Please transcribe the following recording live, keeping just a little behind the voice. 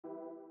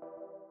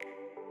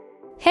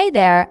Hey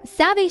there,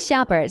 savvy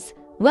shoppers!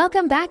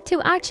 Welcome back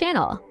to our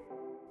channel.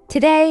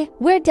 Today,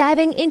 we're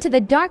diving into the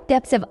dark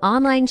depths of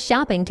online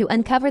shopping to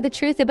uncover the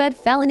truth about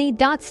Felony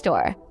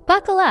Store.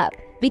 Buckle up,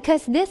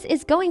 because this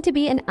is going to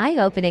be an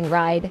eye-opening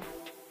ride.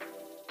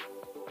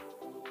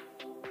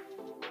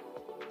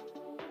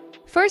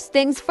 First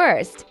things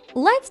first,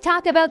 let's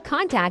talk about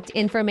contact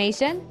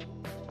information.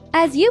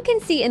 As you can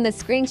see in the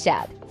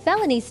screenshot,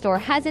 Felony Store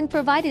hasn't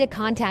provided a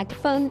contact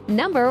phone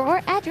number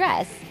or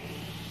address.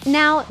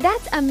 Now,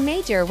 that's a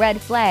major red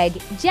flag.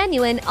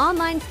 Genuine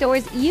online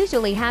stores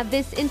usually have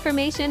this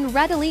information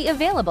readily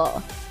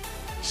available.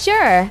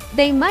 Sure,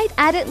 they might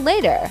add it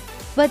later,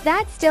 but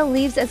that still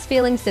leaves us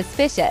feeling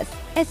suspicious,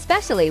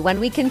 especially when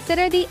we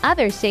consider the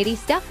other shady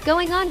stuff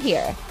going on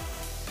here.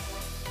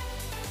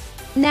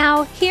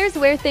 Now, here's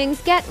where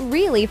things get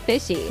really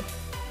fishy.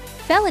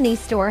 Felony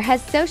Store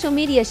has social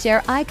media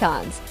share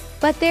icons,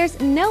 but there's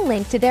no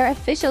link to their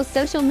official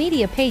social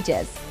media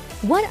pages.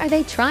 What are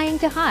they trying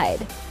to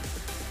hide?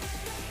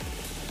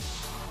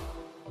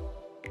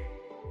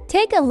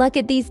 Take a look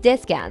at these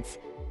discounts.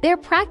 They're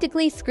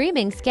practically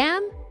screaming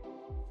scam.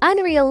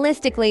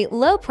 Unrealistically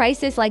low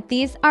prices like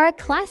these are a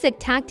classic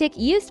tactic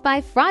used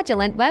by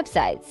fraudulent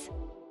websites.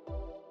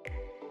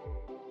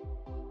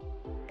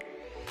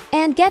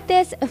 And get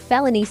this, a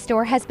Felony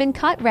Store has been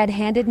caught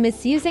red-handed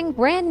misusing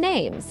brand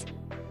names.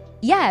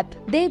 Yep,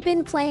 they've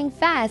been playing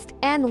fast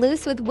and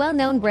loose with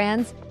well-known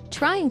brands,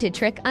 trying to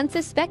trick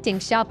unsuspecting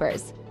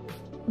shoppers.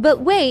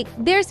 But wait,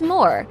 there's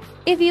more.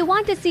 If you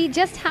want to see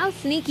just how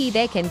sneaky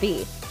they can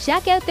be,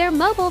 check out their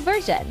mobile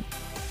version.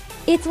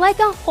 It's like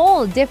a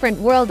whole different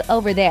world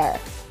over there,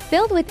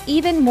 filled with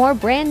even more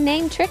brand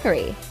name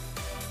trickery.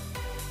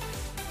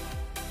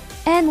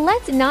 And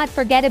let's not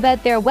forget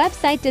about their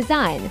website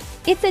design.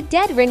 It's a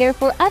dead ringer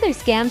for other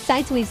scam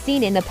sites we've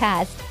seen in the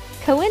past.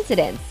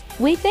 Coincidence?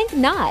 We think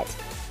not.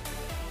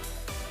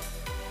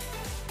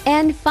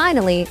 And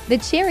finally, the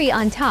cherry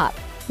on top.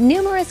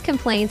 Numerous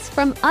complaints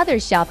from other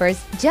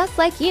shoppers just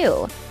like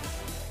you.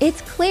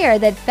 It's clear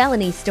that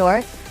Felony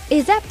Store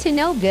is up to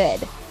no good.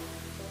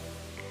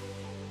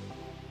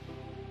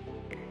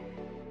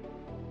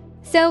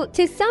 So,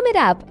 to sum it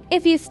up,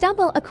 if you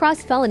stumble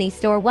across Felony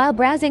Store while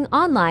browsing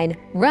online,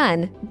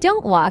 run,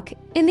 don't walk,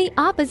 in the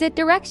opposite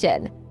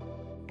direction.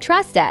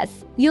 Trust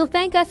us, you'll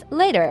thank us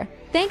later.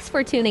 Thanks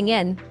for tuning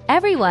in,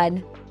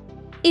 everyone.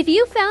 If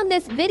you found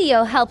this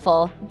video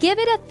helpful, give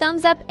it a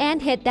thumbs up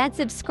and hit that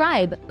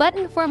subscribe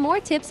button for more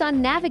tips on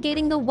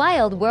navigating the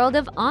wild world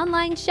of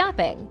online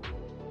shopping.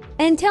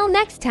 Until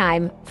next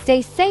time,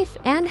 stay safe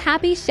and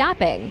happy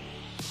shopping!